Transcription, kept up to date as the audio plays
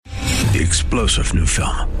The explosive new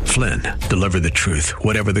film, Flynn, deliver the truth,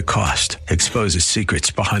 whatever the cost, exposes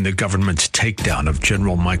secrets behind the government's takedown of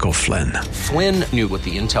General Michael Flynn. Flynn knew what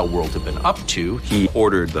the intel world had been up to. He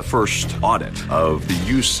ordered the first audit of the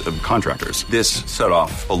use of contractors. This set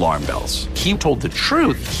off alarm bells. He told the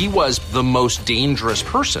truth. He was the most dangerous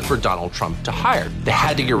person for Donald Trump to hire. They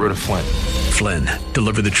had to get rid of Flynn. Flynn,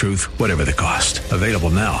 deliver the truth, whatever the cost. Available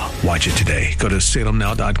now. Watch it today. Go to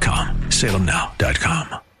salemnow.com.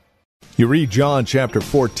 salemnow.com. You read John chapter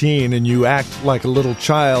 14 and you act like a little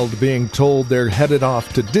child being told they're headed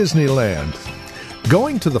off to Disneyland.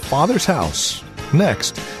 Going to the Father's house.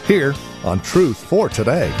 Next, here on Truth for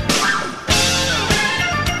Today.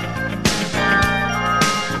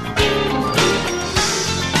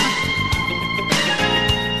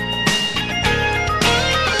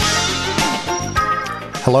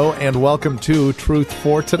 Hello and welcome to Truth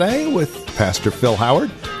for Today with Pastor Phil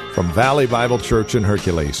Howard from Valley Bible Church in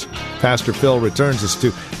Hercules. Pastor Phil returns us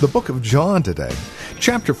to the book of John today.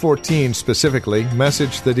 Chapter 14 specifically,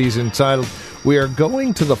 message that he's entitled, We Are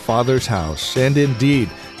Going to the Father's House. And indeed,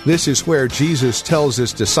 this is where Jesus tells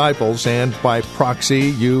his disciples, and by proxy,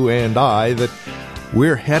 you and I, that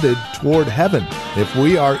we're headed toward heaven. If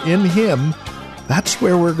we are in him, that's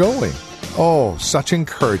where we're going. Oh, such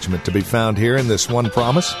encouragement to be found here in this one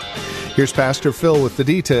promise. Here's Pastor Phil with the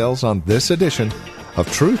details on this edition of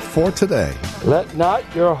Truth for Today. Let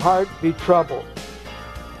not your heart be troubled.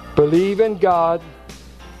 Believe in God.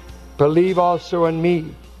 Believe also in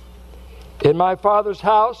me. In my Father's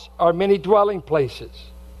house are many dwelling places.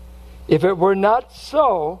 If it were not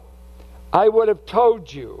so, I would have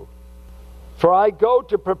told you. For I go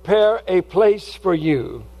to prepare a place for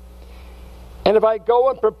you. And if I go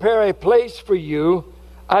and prepare a place for you,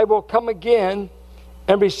 I will come again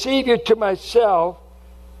and receive you to myself,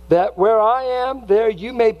 that where I am, there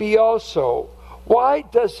you may be also. Why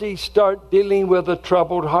does he start dealing with a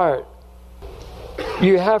troubled heart?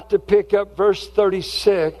 You have to pick up verse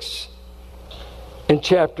 36 in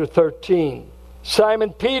chapter 13.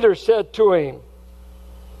 Simon Peter said to him,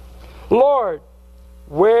 Lord,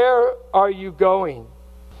 where are you going?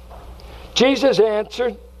 Jesus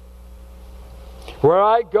answered, Where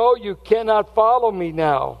I go, you cannot follow me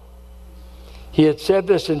now. He had said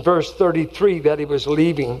this in verse 33 that he was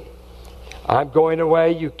leaving. I'm going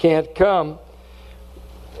away, you can't come.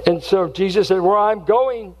 And so Jesus said, Where I'm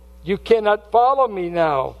going, you cannot follow me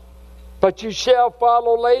now, but you shall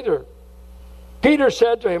follow later. Peter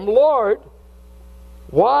said to him, Lord,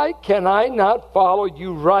 why can I not follow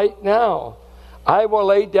you right now? I will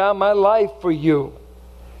lay down my life for you.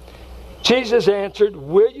 Jesus answered,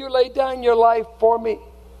 Will you lay down your life for me?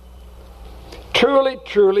 Truly,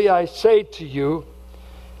 truly, I say to you,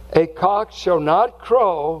 a cock shall not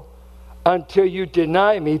crow until you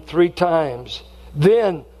deny me 3 times.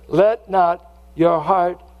 Then let not your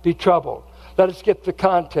heart be troubled. Let us get the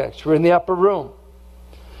context. We're in the upper room.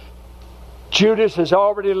 Judas has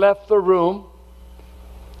already left the room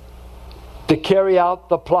to carry out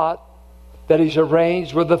the plot that he's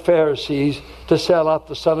arranged with the Pharisees to sell out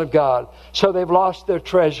the Son of God. So they've lost their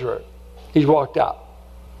treasurer. He's walked out.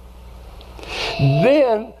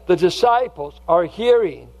 Then the disciples are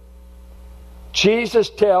hearing Jesus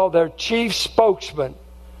tell their chief spokesman,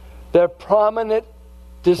 their prominent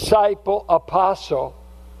disciple apostle,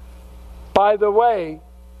 by the way,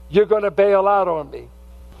 you're going to bail out on me.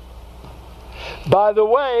 By the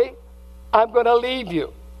way, I'm going to leave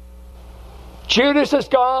you. Judas is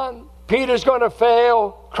gone. Peter's going to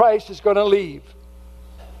fail. Christ is going to leave.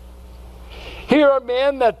 Here are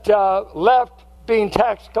men that left being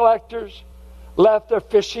tax collectors, left their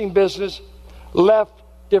fishing business, left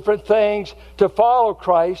different things to follow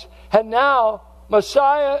Christ. And now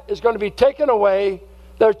Messiah is going to be taken away.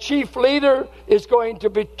 Their chief leader is going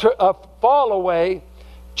to fall away.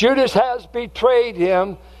 Judas has betrayed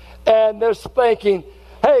him. And they're thinking,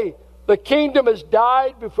 hey, the kingdom has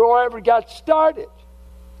died before I ever got started.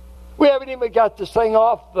 We haven't even got this thing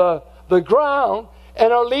off the ground,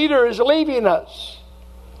 and our leader is leaving us.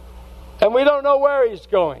 And we don't know where he's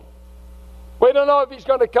going. We don't know if he's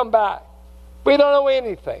going to come back. We don't know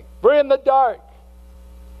anything. We're in the dark.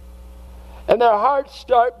 And their hearts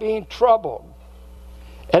start being troubled.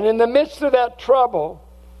 And in the midst of that trouble,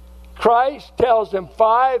 Christ tells them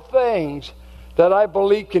 5 things that I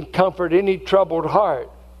believe can comfort any troubled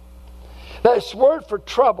heart. This word for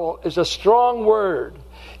trouble is a strong word.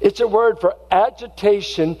 It's a word for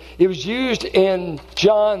agitation. It was used in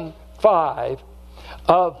John 5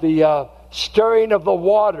 of the stirring of the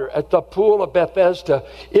water at the pool of Bethesda.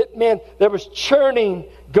 It meant there was churning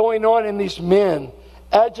going on in these men.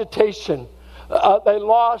 Agitation. They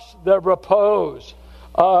lost their repose.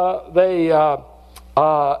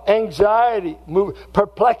 Anxiety,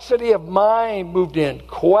 perplexity of mind moved in,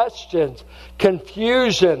 questions,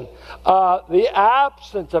 confusion, the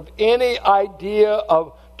absence of any idea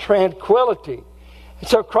of tranquility. And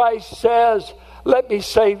so Christ says, let me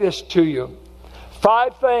say this to you.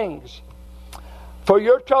 5 things for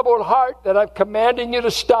your troubled heart that I'm commanding you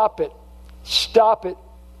to stop it. Stop it.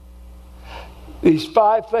 These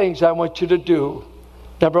 5 things I want you to do.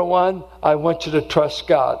 Number 1, I want you to trust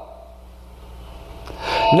God.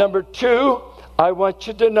 Number 2, I want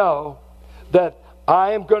you to know that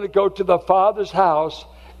I am going to go to the Father's house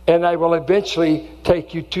and I will eventually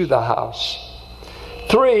take you to the house.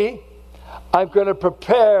 3, I'm going to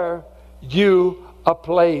prepare you a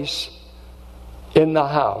place in the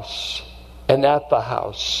house and at the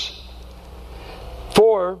house.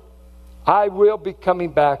 4, I will be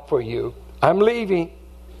coming back for you. I'm leaving,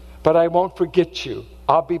 but I won't forget you.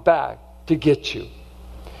 I'll be back to get you.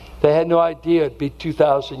 They had no idea it'd be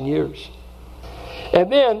 2,000 years.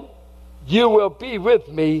 And then you will be with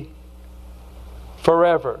me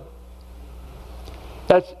forever.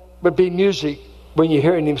 That would be music when you're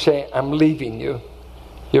hearing him saying, I'm leaving you.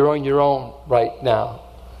 You're on your own right now.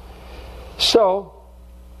 So,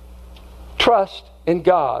 trust in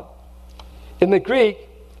God. In the Greek,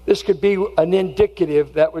 this could be an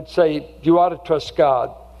indicative that would say you ought to trust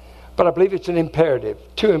God. But I believe it's an imperative.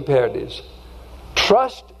 2 imperatives.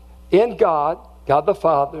 Trust in God, God the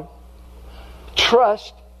Father.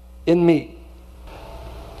 Trust in me.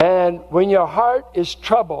 And when your heart is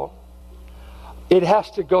troubled, it has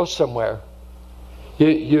to go somewhere.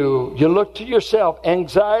 You look to yourself.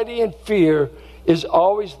 Anxiety and fear is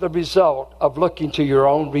always the result of looking to your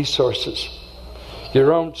own resources,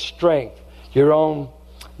 your own strength, your own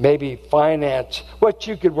maybe finance, what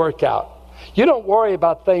you could work out. You don't worry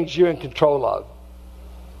about things you're in control of.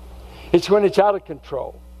 It's when it's out of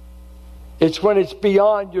control. It's when it's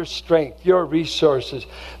beyond your strength, your resources.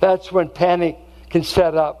 That's when panic can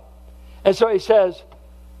set up. And so he says,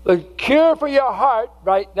 the cure for your heart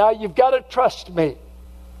right now, you've got to trust me.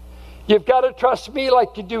 You've got to trust me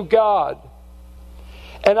like you do God.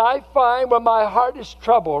 And I find when my heart is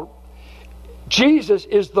troubled, Jesus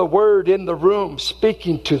is the Word in the room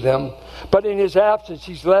speaking to them. But in his absence,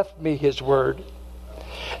 he's left me his Word.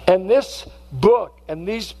 And this book and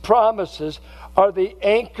these promises are the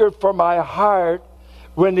anchor for my heart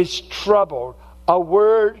when it's troubled. A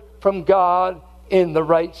word from God in the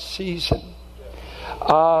right season.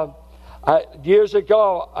 Years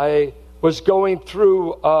ago, I was going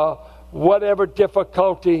through whatever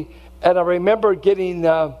difficulty, and I remember getting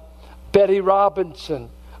Betty Robinson.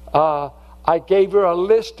 I gave her a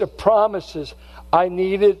list of promises I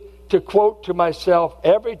needed to quote to myself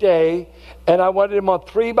every day, and I wanted them on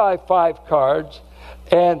 3x5 cards,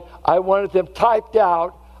 and I wanted them typed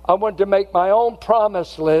out. I wanted to make my own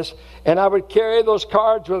promise list, and I would carry those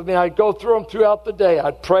cards with me. I'd go through them throughout the day.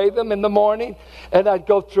 I'd pray them in the morning, and I'd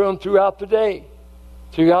go through them throughout the day.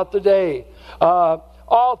 Throughout the day.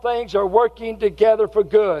 All things are working together for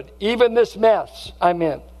good. Even this mess I'm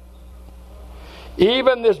in.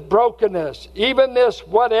 Even this brokenness. Even this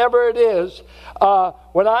whatever it is.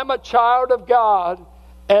 When I'm a child of God,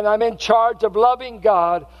 and I'm in charge of loving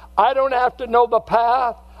God, I don't have to know the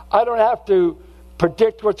path. I don't have to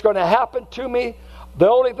predict what's going to happen to me. The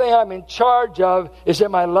only thing I'm in charge of is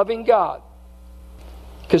am I loving God?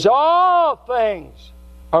 Because all things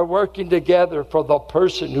are working together for the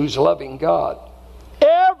person who's loving God.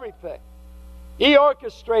 Everything. He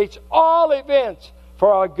orchestrates all events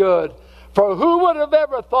for our good. For who would have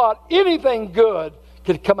ever thought anything good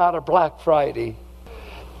could come out of Black Friday?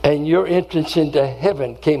 And your entrance into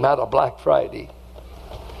heaven came out of Black Friday.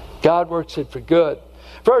 God works it for good.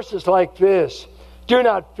 Verses like this. Do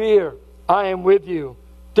not fear. I am with you.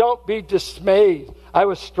 Don't be dismayed. I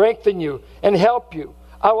will strengthen you and help you.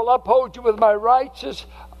 I will uphold you with my righteous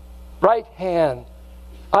right hand.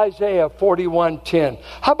 Isaiah 41:10.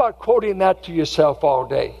 How about quoting that to yourself all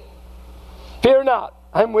day? Fear not,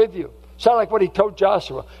 I'm with you. Sound like what he told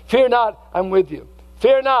Joshua. Fear not, I'm with you.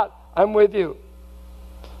 Fear not, I'm with you.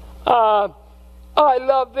 I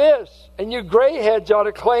love this. And you gray heads ought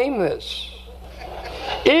to claim this.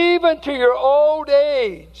 Even to your old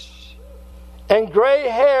age and gray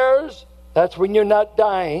hairs, that's when you're not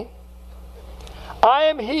dying. I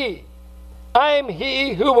am he. I am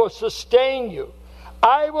he who will sustain you.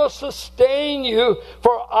 I will sustain you,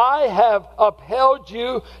 for I have upheld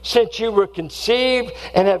you since you were conceived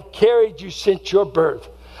and have carried you since your birth.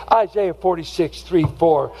 Isaiah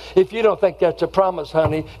 46:3-4. If you don't think that's a promise,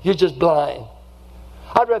 honey, you're just blind.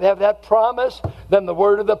 I'd rather have that promise than the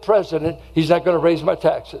word of the president. He's not going to raise my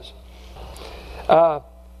taxes.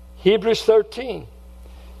 Hebrews 13.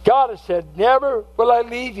 God has said, never will I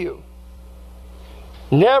leave you.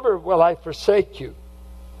 Never will I forsake you.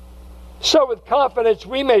 So with confidence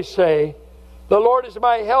we may say, the Lord is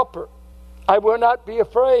my helper. I will not be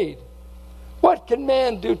afraid. What can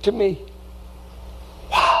man do to me?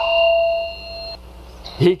 Wow.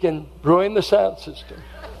 He can ruin the sound system.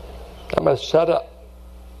 I must shut up.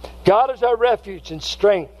 God is our refuge and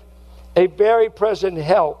strength, a very present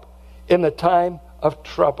help in the time of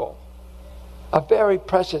trouble. A very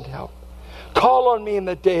present help. Call on me in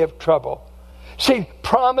the day of trouble. See,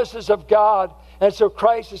 promises of God, and so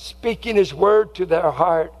Christ is speaking His word to their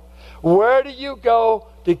heart. Where do you go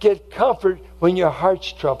to get comfort when your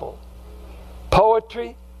heart's troubled?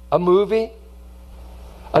 Poetry, a movie,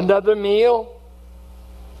 another meal,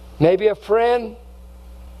 maybe a friend.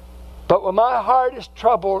 But when my heart is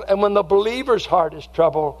troubled, and when the believer's heart is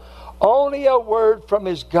troubled, only a word from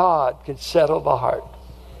his God can settle the heart.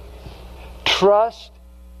 Trust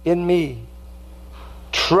in me.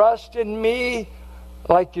 Trust in me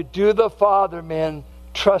like you do the Father, men.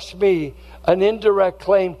 Trust me. An indirect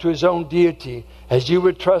claim to his own deity. As you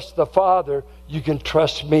would trust the Father, you can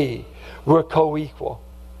trust me. We're co-equal.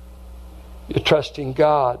 You're trusting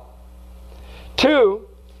God. 2,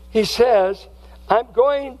 he says, I'm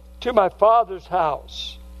going to my Father's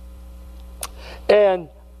house, and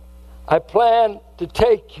I plan to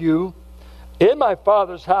take you. In my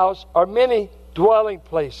Father's house are many dwelling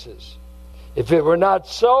places. If it were not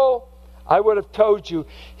so, I would have told you.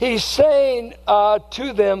 He's saying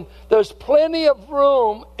to them, there's plenty of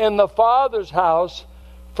room in the Father's house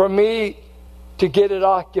for me to get it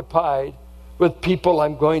occupied with people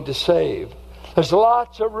I'm going to save. There's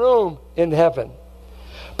lots of room in heaven.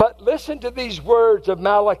 But listen to these words of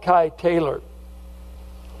Malachi Taylor.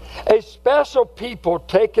 A special people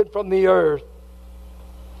taken from the earth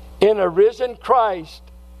in a risen Christ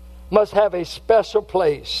must have a special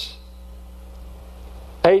place.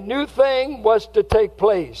 A new thing was to take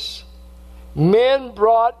place. Men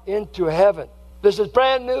brought into heaven. This is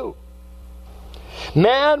brand new.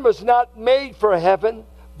 Man was not made for heaven,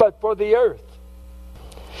 but for the earth.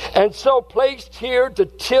 And so placed here to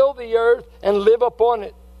till the earth and live upon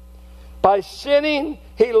it. By sinning,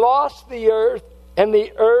 he lost the earth, and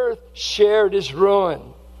the earth shared his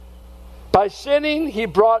ruin. By sinning, he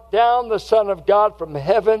brought down the Son of God from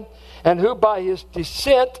heaven, and who by his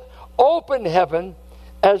descent opened heaven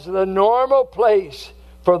as the normal place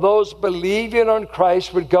for those believing on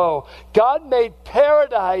Christ would go. God made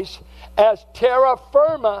paradise as terra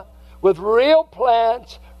firma, with real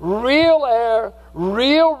plants, real air,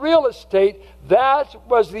 real estate. That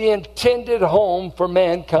was the intended home for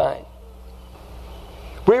mankind.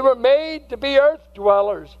 We were made to be earth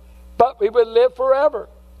dwellers, but we would live forever,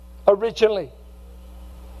 originally.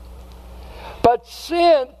 But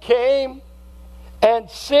sin came, and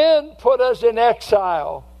sin put us in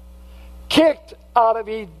exile, kicked out of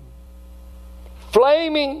Eden.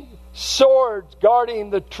 Flaming swords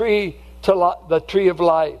guarding the tree of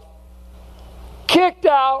life. Kicked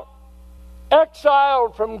out,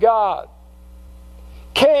 exiled from God.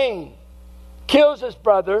 Cain kills his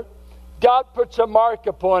brother. God puts a mark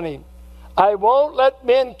upon him. I won't let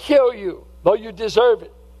men kill you, though you deserve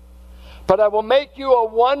it. But I will make you a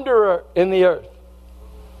wanderer in the earth.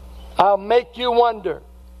 I'll make you wander.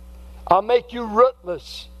 I'll make you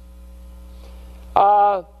rootless.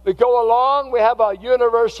 We go along, we have a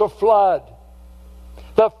universal flood.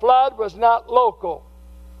 The flood was not local.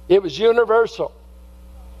 It was universal.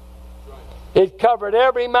 It covered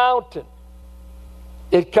every mountain.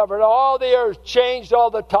 It covered all the earth, changed all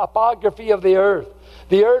the topography of the earth.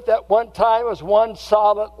 The earth at one time was one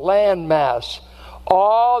solid land mass.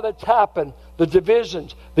 All that's happened, the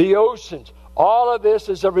divisions, the oceans, all of this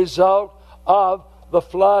is a result of the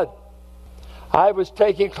flood. I was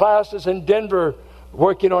taking classes in Denver,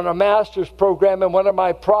 working on a master's program, and one of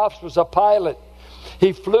my profs was a pilot.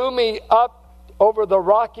 He flew me up over the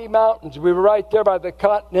Rocky Mountains. We were right there by the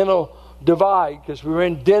Continental Divide because we were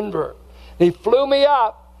in Denver. He flew me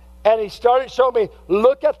up, and he started showing me,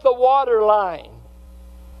 look at the water line.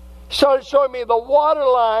 He started showing me the water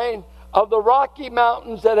line of the Rocky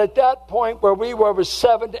Mountains, that at that point where we were was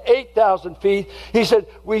 7,000 to 8,000 feet. He said,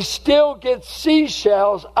 we still get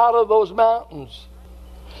seashells out of those mountains.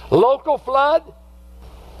 Local flood,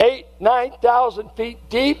 8,000, 9,000 feet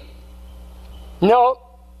deep. No.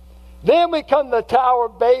 Then we come to the Tower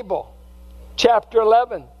of Babel, chapter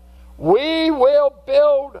 11. We will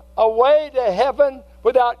build a way to heaven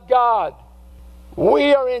without God.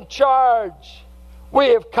 We are in charge. We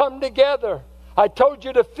have come together. I told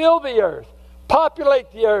you to fill the earth,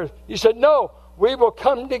 populate the earth. You said, no, we will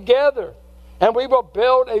come together. and we will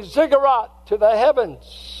build a ziggurat to the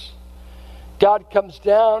heavens. God comes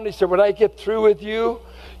down. He said, when I get through with you,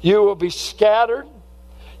 you will be scattered.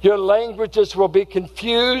 Your languages will be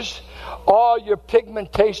confused. All your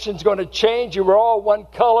pigmentation is going to change. You were all one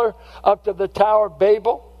color up to the Tower of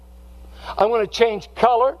Babel. I'm going to change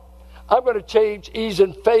color. I'm going to change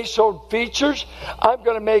even facial features. I'm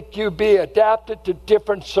going to make you be adapted to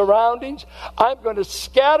different surroundings. I'm going to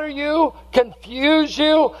scatter you, confuse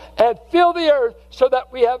you, and fill the earth so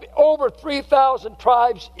that we have over 3,000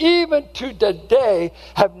 tribes, even to today,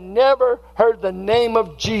 have never heard the name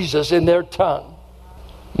of Jesus in their tongue.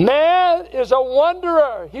 Man is a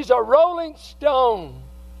wanderer. He's a rolling stone.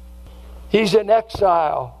 He's in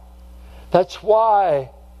exile. That's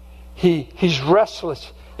why he's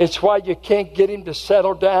restless. It's why you can't get him to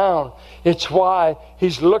settle down. It's why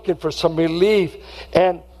he's looking for some relief.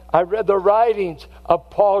 And I read the writings of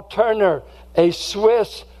Paul Turner, a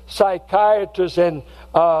Swiss psychiatrist and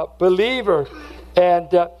believer.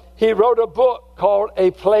 And he wrote a book called A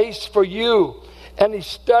Place for You. And he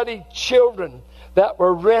studied children that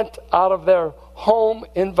were rent out of their home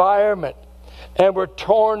environment and were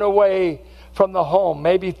torn away from the home,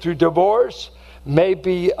 maybe through divorce,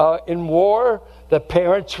 maybe in war. The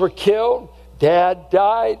parents were killed. Dad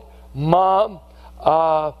died. Mom.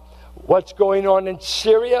 What's going on in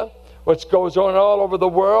Syria? What goes on all over the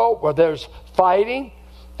world where there's fighting.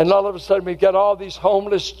 And all of a sudden we've got all these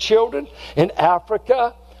homeless children. In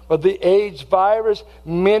Africa, with the AIDS virus,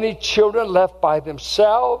 many children left by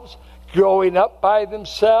themselves, growing up by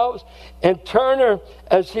themselves. And Turner,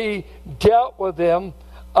 as he dealt with them,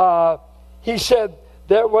 he said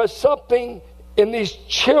there was something in these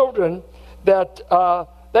children that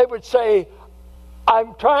they would say,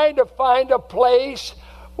 I'm trying to find a place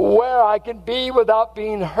where I can be without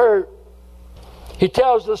being hurt. He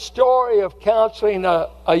tells the story of counseling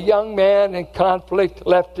a young man in conflict,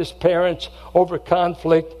 left his parents over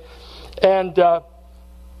conflict. And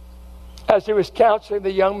as he was counseling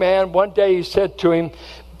the young man, one day he said to him,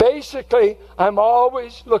 basically, I'm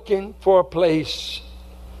always looking for a place,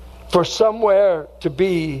 for somewhere to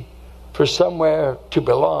be, for somewhere to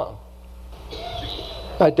belong.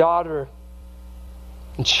 My daughter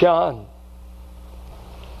and Sean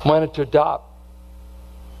wanted to adopt,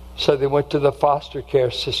 so they went to the foster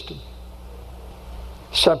care system.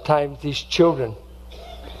 Sometimes these children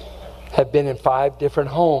have been in 5 different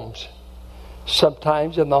homes,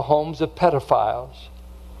 sometimes in the homes of pedophiles,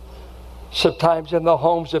 sometimes in the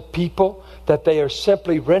homes of people that they are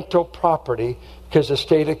simply rental property because the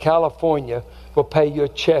state of California will pay you a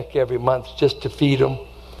check every month just to feed them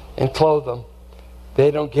and clothe them. They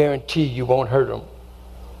don't guarantee you won't hurt them.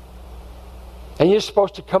 And you're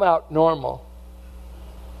supposed to come out normal.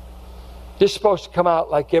 You're supposed to come out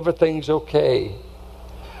like everything's okay.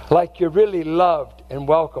 Like you're really loved and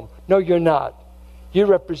welcome. No, you're not. You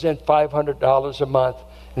represent $500 a month.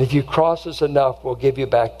 And if you cross us enough, we'll give you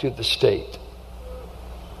back to the state.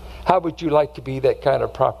 How would you like to be that kind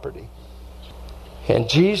of property? And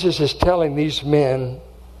Jesus is telling these men,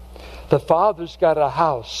 the Father's got a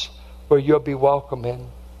house where you'll be welcome in.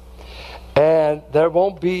 And there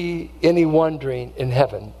won't be any wandering in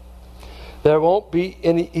heaven. There won't be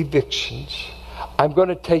any evictions. I'm going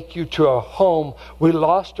to take you to a home. We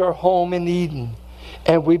lost our home in Eden,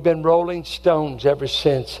 and we've been rolling stones ever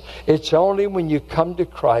since. It's only when you come to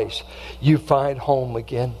Christ you find home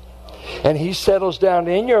again. And He settles down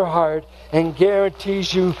in your heart and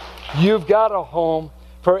guarantees you you've got a home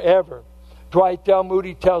forever. Dwight Del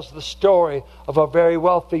Moody tells the story of a very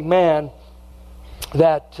wealthy man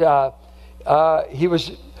that he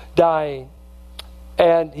was dying,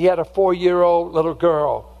 and he had a 4-year-old little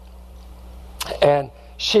girl, and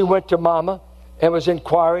she went to Mama and was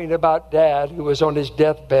inquiring about Dad, who was on his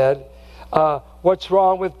deathbed. What's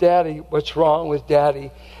wrong with Daddy? What's wrong with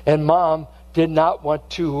Daddy? And Mom did not want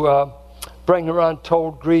to bring her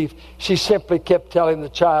untold grief. She simply kept telling the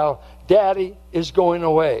child, Daddy is going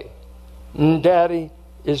away. Daddy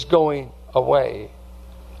is going away.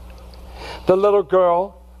 The little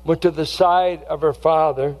girl went to the side of her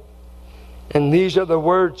father, and these are the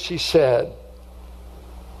words she said.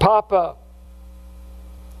 Papa,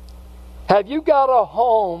 have you got a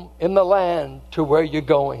home in the land to where you're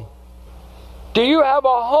going? Do you have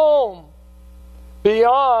a home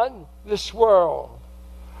beyond this world?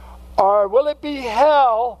 Or will it be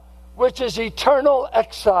hell, which is eternal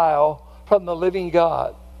exile from the living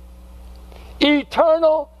God?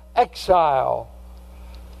 Eternal exile.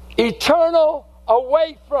 Eternal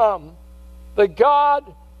away from the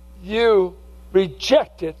God you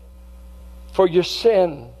rejected for your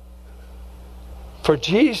sin. For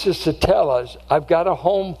Jesus to tell us, I've got a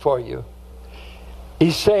home for you.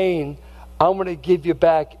 He's saying, I'm going to give you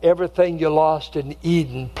back everything you lost in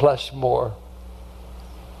Eden plus more.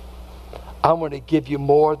 I'm going to give you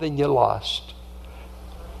more than you lost.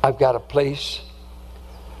 I've got a place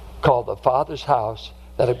called the Father's house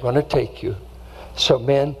that I'm going to take you. So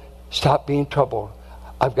men, stop being troubled.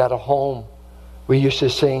 I've got a home. We used to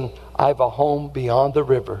sing, I have a home beyond the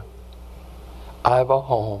river. I have a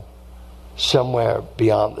home somewhere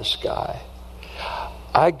beyond the sky.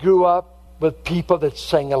 I grew up with people that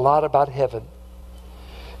sang a lot about heaven.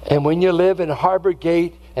 And when you live in Harbor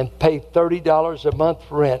Gate and pay $30 a month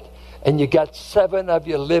rent, and you got 7 of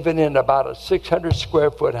you living in about a 600 square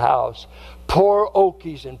foot house, poor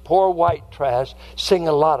Okies and poor white trash sing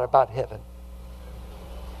a lot about heaven.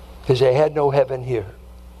 Because they had no heaven here.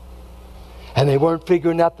 And they weren't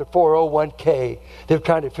figuring out the 401k. They were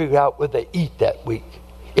trying to figure out what they eat that week.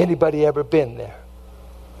 Anybody ever been there?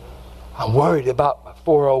 I'm worried about my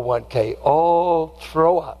 401k. Oh,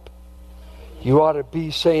 throw up. You ought to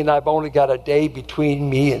be saying, I've only got a day between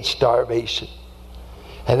me and starvation.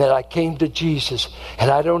 And then I came to Jesus,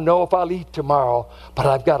 and I don't know if I'll eat tomorrow, but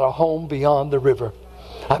I've got a home beyond the river.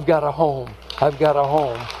 I've got a home. I've got a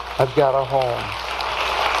home. I've got a home.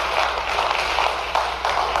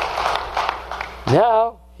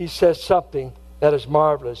 Now, he says something that is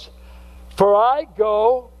marvelous. For I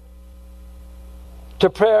go to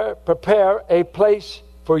prepare a place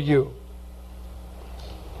for you.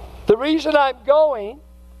 The reason I'm going,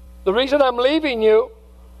 the reason I'm leaving you,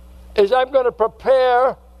 is I'm going to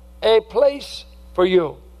prepare a place for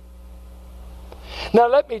you. Now,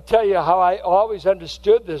 let me tell you how I always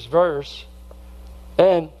understood this verse.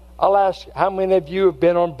 And I'll ask how many of you have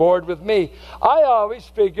been on board with me. I always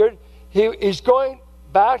figured he's going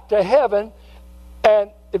back to heaven, and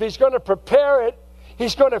if he's going to prepare it,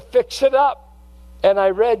 he's going to fix it up. And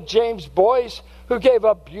I read James Boyce, who gave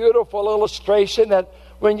a beautiful illustration that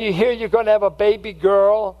when you hear you're going to have a baby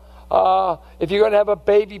girl, if you're going to have a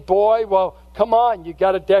baby boy, well, come on, you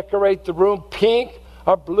got to decorate the room pink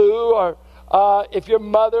or blue, or if your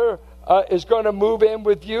mother is going to move in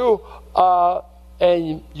with you,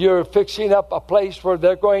 and you're fixing up a place where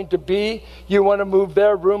they're going to be, you want to move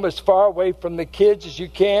their room as far away from the kids as you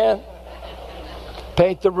can.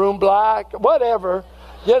 Paint the room black, whatever.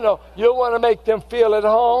 You know, you want to make them feel at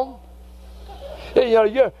home. You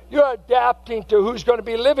know, you're adapting to who's going to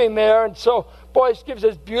be living there. And so Boyce gives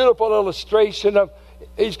this beautiful illustration of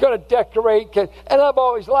he's going to decorate. And I've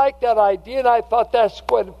always liked that idea, and I thought that's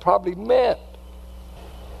what it probably meant.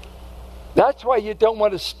 That's why you don't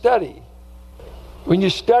want to study. When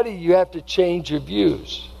you study, you have to change your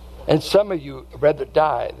views. And some of you rather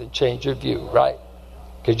die than change your view, right?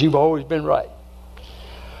 Because you've always been right.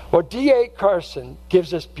 Well, D.A. Carson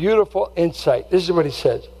gives us beautiful insight. This is what he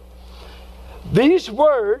says. These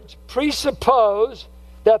words presuppose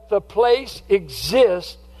that the place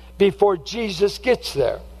exists before Jesus gets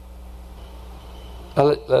there.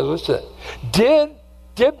 Now, listen. Did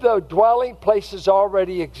the dwelling places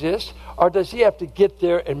already exist, or does he have to get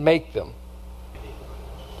there and make them?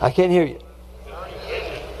 I can't hear you.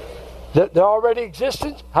 They're already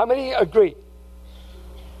existent? How many agree?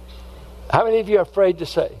 How many of you are afraid to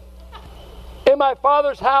say? In my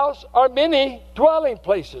Father's house are many dwelling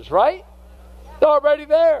places, right? They're already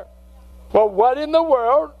there. Well, what in the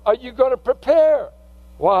world are you going to prepare?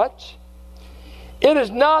 Watch. It is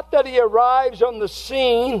not that he arrives on the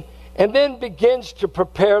scene and then begins to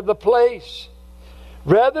prepare the place.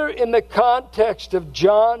 Rather, in the context of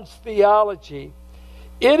John's theology,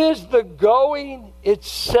 it is the going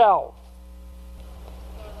itself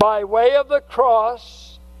by way of the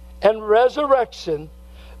cross and resurrection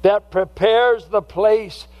that prepares the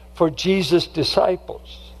place for Jesus'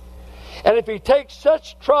 disciples. And if he takes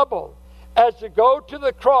such trouble as to go to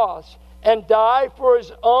the cross and die for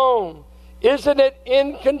his own, isn't it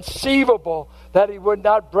inconceivable that he would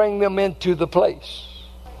not bring them into the place?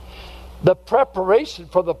 The preparation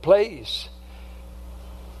for the place,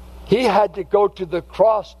 he had to go to the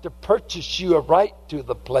cross to purchase you a right to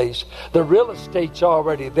the place. The real estate's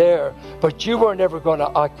already there, but you were never going to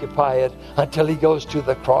occupy it until he goes to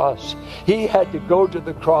the cross. He had to go to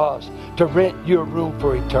the cross to rent your room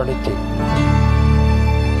for eternity.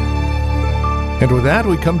 And with that,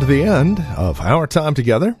 we come to the end of our time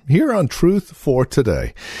together here on Truth for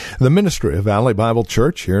Today, the ministry of Valley Bible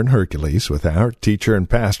Church here in Hercules with our teacher and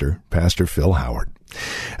pastor, Pastor Phil Howard.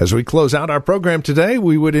 As we close out our program today,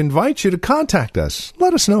 we would invite you to contact us.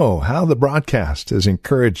 Let us know how the broadcast has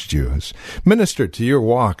encouraged you, has ministered to your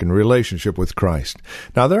walk and relationship with Christ.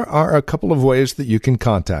 Now, there are a couple of ways that you can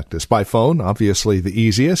contact us. By phone, obviously the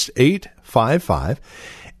easiest,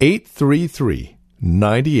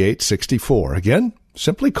 855-833-9864. Again,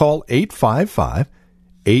 simply call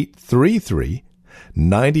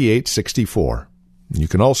 855-833-9864. You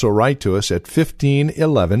can also write to us at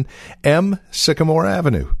 1511 M. Sycamore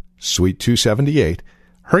Avenue, Suite 278,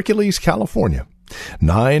 Hercules, California.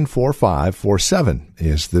 94547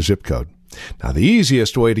 is the zip code. Now, the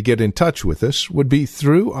easiest way to get in touch with us would be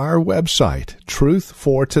through our website,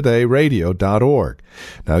 truthfortodayradio.org.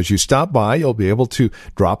 Now, as you stop by, you'll be able to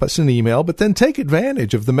drop us an email, but then take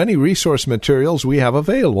advantage of the many resource materials we have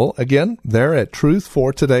available, again, there at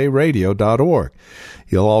truthfortodayradio.org.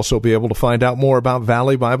 You'll also be able to find out more about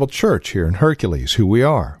Valley Bible Church here in Hercules, who we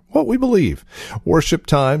are, what we believe, worship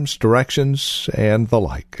times, directions, and the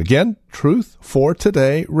like. Again,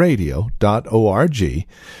 truthfortodayradio.org,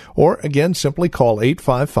 or again, simply call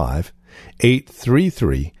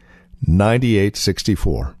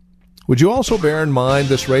 855-833-9864. Would you also bear in mind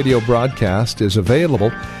this radio broadcast is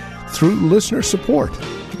available through listener support?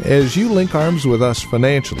 As you link arms with us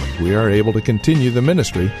financially, we are able to continue the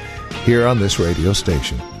ministry here on this radio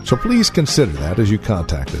station. So please consider that as you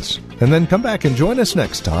contact us. And then come back and join us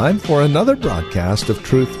next time for another broadcast of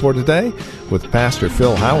Truth for Today with Pastor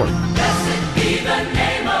Phil Howard. Blessed be the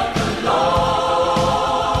name of the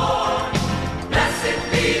Lord.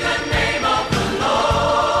 Blessed be the name of the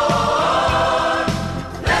Lord.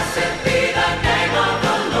 Blessed be the name of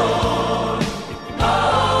the Lord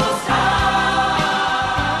Most High.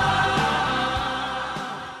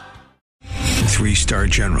 3-star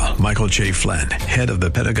General Michael J. Flynn, head of the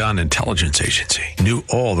Pentagon Intelligence Agency, knew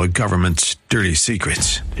all the government's dirty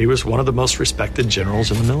secrets. He was one of the most respected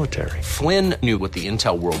generals in the military. Flynn knew what the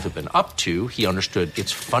intel world had been up to. He understood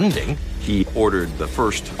its funding. He ordered the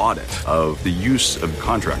first audit of the use of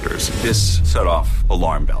contractors. This set off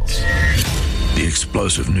alarm bells. The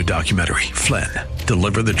explosive new documentary, Flynn,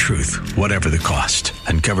 Deliver the Truth, Whatever the Cost,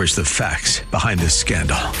 uncovers the facts behind this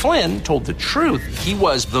scandal. Flynn told the truth. He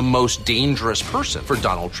was the most dangerous person for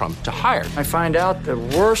Donald Trump to hire. I find out the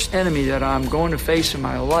worst enemy that I'm going to face in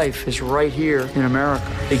my life is right here in America.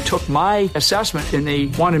 They took my assessment and they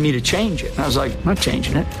wanted me to change it. And I was like, I'm not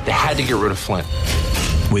changing it. They had to get rid of Flynn.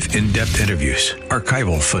 With in-depth interviews,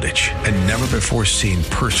 archival footage, and never-before-seen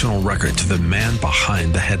personal records of the man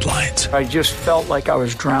behind the headlines. I just felt like I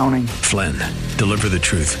was drowning. Flynn, Deliver the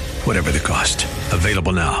Truth, Whatever the Cost.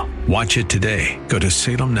 Available now. Watch it today. Go to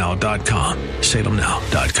salemnow.com.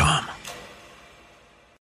 salemnow.com.